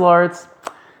Chutz La'aretz,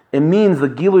 it means the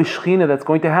Gilui Shechina that's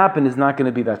going to happen is not going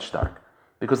to be that stark.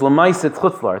 Because Lamais it's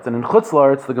Chutz La'aretz, and in Chutz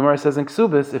La'aretz, the Gemara says in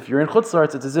Ksubis, if you're in Chutz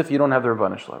La'aretz, it's as if you don't have the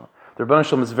Rabbanah Shalom. The Rabbanah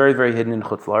Shalom is very, very hidden in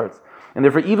Chutz La'aretz. And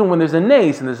therefore, even when there's a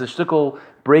nace and there's a shtickle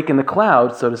break in the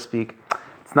cloud, so to speak,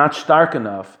 it's not stark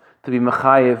enough to be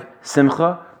Mechayev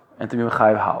Simcha and to be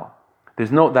Mechayev Hal.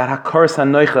 There's no, that Hakaras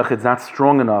HaNoichach, it's not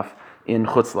strong enough in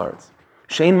Chutz La'aretz.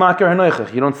 Shein Makar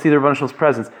HaNoichach, you don't see the Rabbanah Shalom's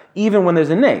presence, even when there's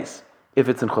a nace, if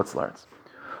it's in Chutz La'aretz.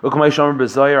 U'k'may shomer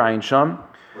b'Zohar Ayin Sham.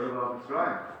 What about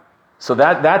Mitzrayim? So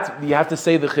that's you have to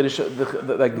say the Chiddush,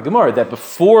 like the Gemara, that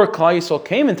before Klal Yisrael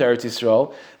came into Eretz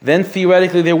Yisrael, then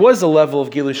theoretically there was a level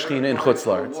of Gilui Shechina in Chutz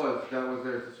La'aretz. That was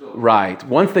Eretz Yisrael. Right.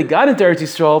 Once they got into Eretz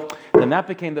Yisrael, then that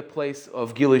became the place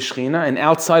of Gilui Shechina, and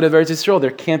outside of Eretz Yisrael,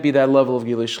 there can't be that level of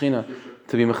Gilui Shechina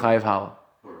to be Mechayev Hallel.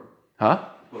 Huh?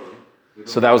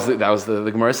 So that was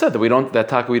the Gemara said that we don't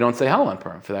say Hallel on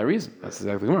Purim for that reason. That's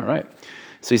exactly the Gemara, right?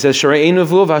 So he says, Sharei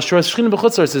nevuah v'hashras shechina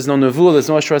b'chutz la'aretz. There's no nevuah, there's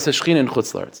no hashras shechina in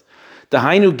chutz la'aretz.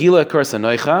 Dahainu gila akaras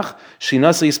hanoichach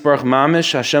shinasa yisparach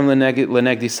mamish Hashem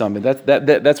lenegdi samid.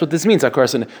 That's what this means.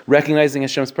 Akaras, recognizing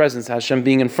Hashem's presence, Hashem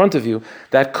being in front of you.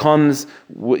 That comes.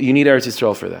 You need Eretz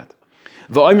Yisrael for that.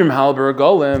 V'oimrim hal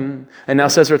b'regolim, and now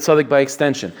says Ritzadik by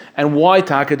extension. And why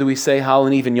taka do we say hal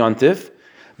and even yontif?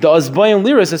 The azbayim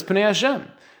liras is pnei Hashem.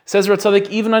 Says Ritzadik,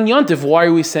 even on Yontif, why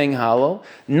are we saying Hallel?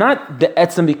 Not the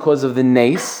etzem because of the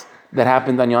nace that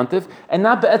happened on Yontif, and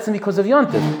not the etzem because of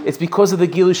Yontif. It's because of the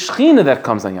Gilui Shechina that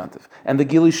comes on Yontif. And the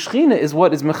Gilui Shechina is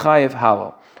what is Mechayev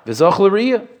Hallel. V'zoch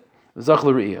l'riyah.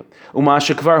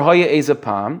 Umashekvar hoya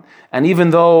ezapam. And even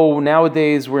though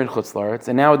nowadays we're in Chutz La'aretz,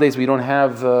 and nowadays we don't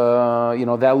have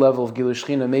that level of Gilui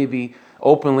Shechina maybe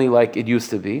openly like it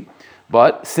used to be,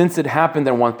 but since it happened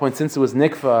at one point, since it was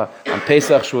Nikva on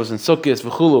Pesach, Shavuos and Sukkot,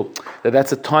 v'chulu,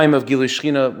 that's a time of Gilui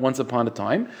Shechina once upon a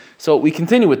time. So we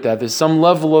continue with that. There's some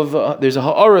level of, there's a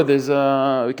ha'ara,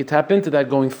 we can tap into that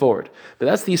going forward. But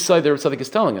that's the Yisayid that Ritzadik is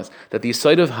telling us, that the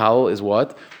Yisayid of Hal is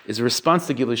what? Is a response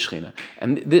to Gilui Shechina.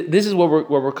 And this is where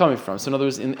we're coming from. So in other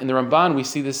words, in the Ramban, we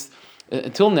see this,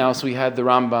 until now, so we had the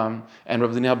Rambam and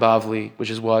Rabbi Daniel Bavli, which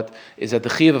is what? Is that the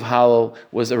Chiyuv of Hal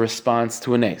was a response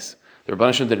to a nace. The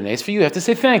Rabbanah Shalom did an ace for you have to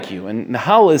say thank you. And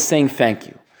Nahal is saying thank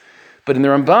you. But in the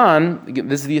Ramban,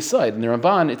 this is the aside, in the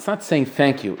Ramban, it's not saying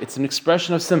thank you. It's an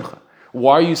expression of simcha.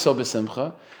 Why are you so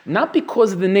besimcha? Not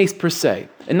because of the nace per se,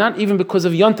 and not even because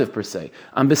of Yontif per se.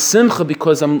 I'm besimcha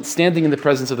because I'm standing in the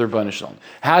presence of the Rabbanah Shalom.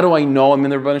 How do I know I'm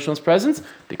in the Rabbanah Shalom's presence?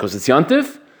 Because it's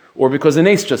Yontif, or because the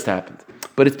nace just happened.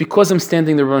 But it's because I'm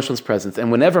standing in the Rabbanah Shalom's presence.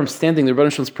 And whenever I'm standing in the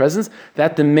Rabbanah Shalom's presence,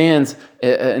 that demands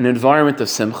an environment of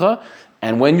simcha.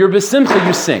 And when you're besimcha,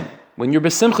 you sing. When you're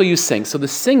besimcha, you sing. So the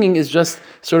singing is just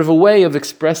sort of a way of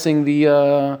expressing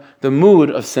the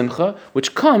mood of simcha,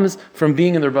 which comes from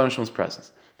being in the Rabbanah Shalom's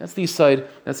presence. That's the side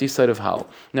of Hal.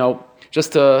 Now,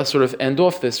 just to sort of end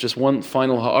off this, just one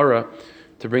final ha'ara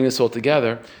to bring this all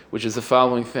together, which is the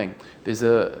following thing. There's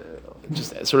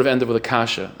just sort of end up with a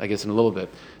kasha, I guess, in a little bit.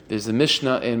 There's a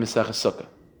Mishnah in Masechah Sukkah.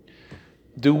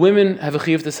 Do women have a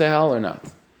chiyuv to say Hal or not?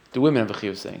 Do women have a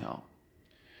chiyuv saying Hal?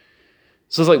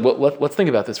 So it's like, well, let's think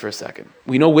about this for a second.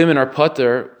 We know women are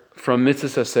pater from mitzvah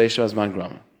saseh shazman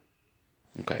grama.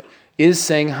 Okay, is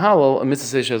saying Hallel a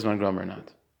mitzvah saseh shazman grama or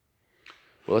not?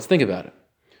 Well, let's think about it.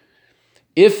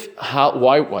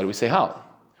 Why do we say Hallel?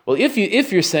 Well, if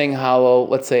you're saying Hallel,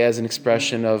 let's say as an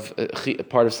expression of a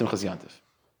part of Simchas Yantiv,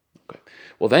 okay,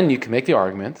 well then you can make the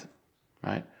argument,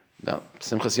 right? Now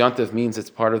Simchas Yantiv means it's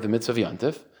part of the mitzvah of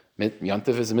Yantiv.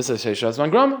 Yantiv is a mitzvah saseh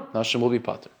shazman grama. Nashim will be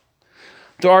pater.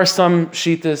 There are some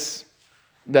shitas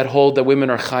that hold that women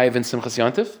are chayiv in Simchas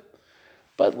Yantiv,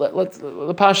 but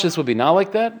the pashtus would be not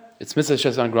like that. It's mitzvah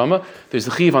shezvan grama. There's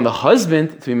a chiv on the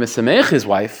husband to be mesamech his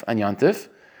wife on Yantiv,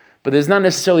 but there's not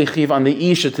necessarily a chiv on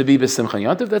the isha to be besimcha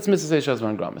Yantiv. That's mitzvah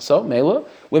shezvan grama. So mela,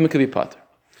 women could be pater.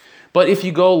 But if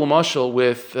you go l'mashal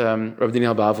with Rav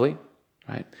Daniel Bavli,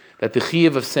 right, that the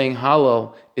chiv of saying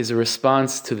Hallel is a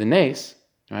response to the nace,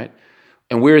 right,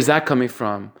 and where is that coming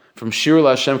from? From Shir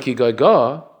LaHashem Ki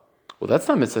Gaga, Well, that's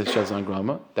not mitzvah shazon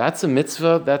grama. That's a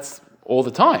mitzvah that's all the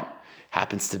time.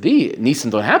 Happens to be nisim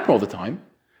don't happen all the time.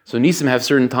 So nisim have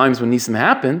certain times when nisim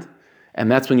happened,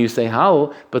 and that's when you say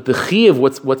halal. But the chiyuv,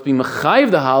 what's being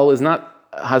mechayiv the halal is not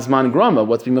hazman grama.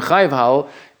 What's being mechayiv halal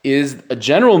is a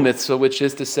general mitzvah, which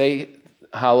is to say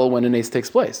halal when an ace takes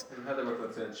place.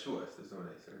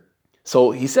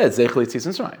 So he said zechel yitzis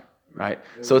Mitzrayim, right?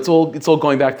 So it's all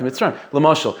going back to Mitzrayim.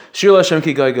 Lamashal shir Hashem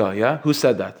ki gaiga. Yeah, who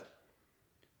said that?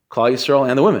 Klal Yisrael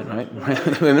and the women, right?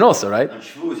 The women also, right?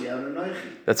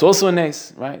 That's also a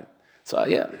nace, right? So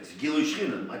yeah.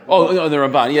 Oh, no, the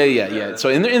Ramban, yeah. So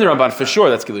in the Ramban, for sure,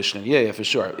 that's Gilush Shnin. Yeah, for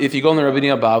sure. If you go in the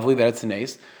Rabbini Bavli, that's a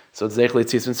nace. So it's Zeichel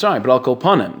Yitzis Mitzrayim. But I'll call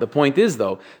panim. The point is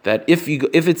though that if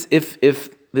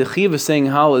the Chiv is saying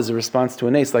hal is a response to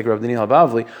a nace like Rabbini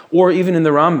Bavli, or even in the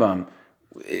Rambam,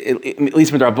 at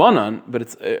least with Rabbanan, but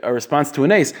it's a response to a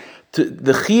nace. To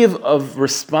the chiyuv of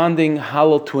responding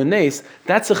halal to a nace,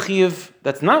 that's a chiyuv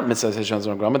that's not mitzvah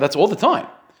Hashem Grama. That's all the time.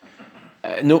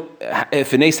 No,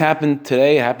 if a nace happened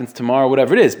today, it happens tomorrow,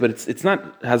 whatever it is. But it's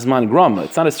not hazman grama.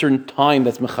 It's not a certain time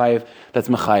that's mechayev. That's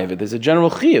mechayev. There's a general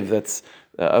chiyuv that's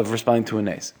of responding to a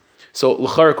nace. So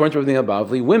l'char, according to Rabbi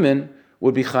Bavli, women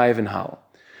would be chayev in halal.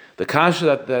 The kasha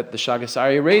that the Shagas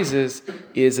Aryeh raises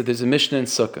is that there's a Mishnah in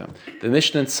Sukkah. The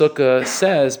Mishnah in Sukkah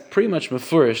says pretty much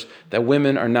mefurish that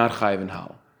women are not chayiv in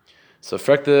halal. So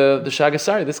for the Shagas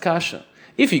Aryeh, this kasha.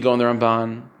 If you go in the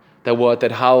Ramban, that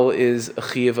halal is a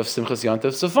chiyav of Simchas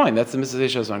Yantav, so fine. That's the Mitzvah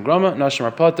Shazon Grama, Nashim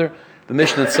Ar Pater. The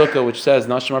Mishnah in Sukkah which says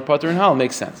Nashim Ar Pater and halal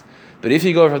makes sense. But if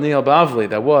you go from Nihal Bavli,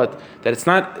 that it's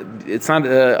not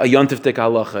a yontif tik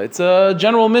halacha. It's a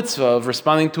general mitzvah of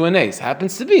responding to a nace.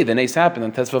 Happens to be the nace happened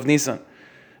on Tesvav Nisan,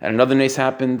 and another nace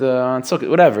happened on Sukkot.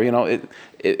 Whatever, then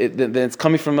it's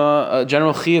coming from a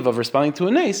general chiyuv of responding to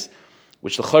a nace,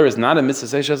 which l'char is not a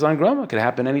mitzvah shazan grama. It could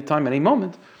happen anytime, any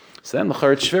moment. So then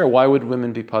l'char it's shver. Why would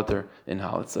women be pater in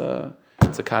hal? It's a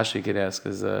kasha you could ask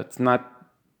because it's not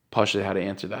Pasha how to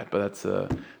answer that, but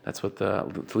that's what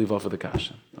to leave off with the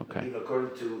kasha. Okay.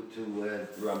 According to the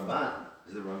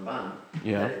Ramban,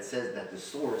 that it says that the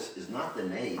source is not the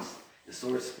nace, the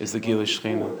source is the Gilush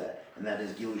Shchina, and that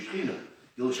is Gilush Shchina.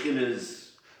 Gilush Shchina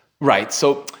is right.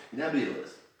 So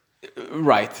nebulous.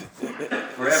 Right.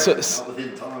 Forever, not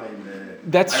within time.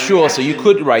 That's true. Also, you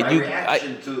could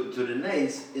reaction to the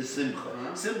nace is simcha.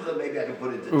 Simcha, maybe I can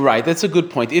put it. Right. That's a good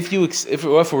point. If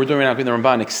we're doing right now in the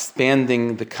Ramban,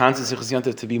 expanding the concept of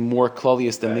Chizyantav to be more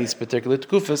klalius than these particular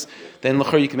tukufas, then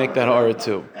l'chor you can make that hara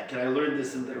too. Can I learn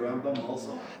this in the Rambam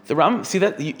also? The Rambam, see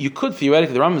that you could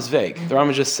theoretically. The Rambam is vague. The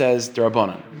Rambam just says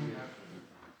D'Rabbanan.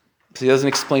 So he doesn't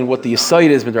explain what the Yesod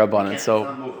is with D'Rabbanan. So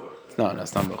no,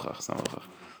 it's not Mochach. It's not Mochach.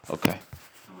 Okay,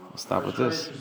 we'll stop with this.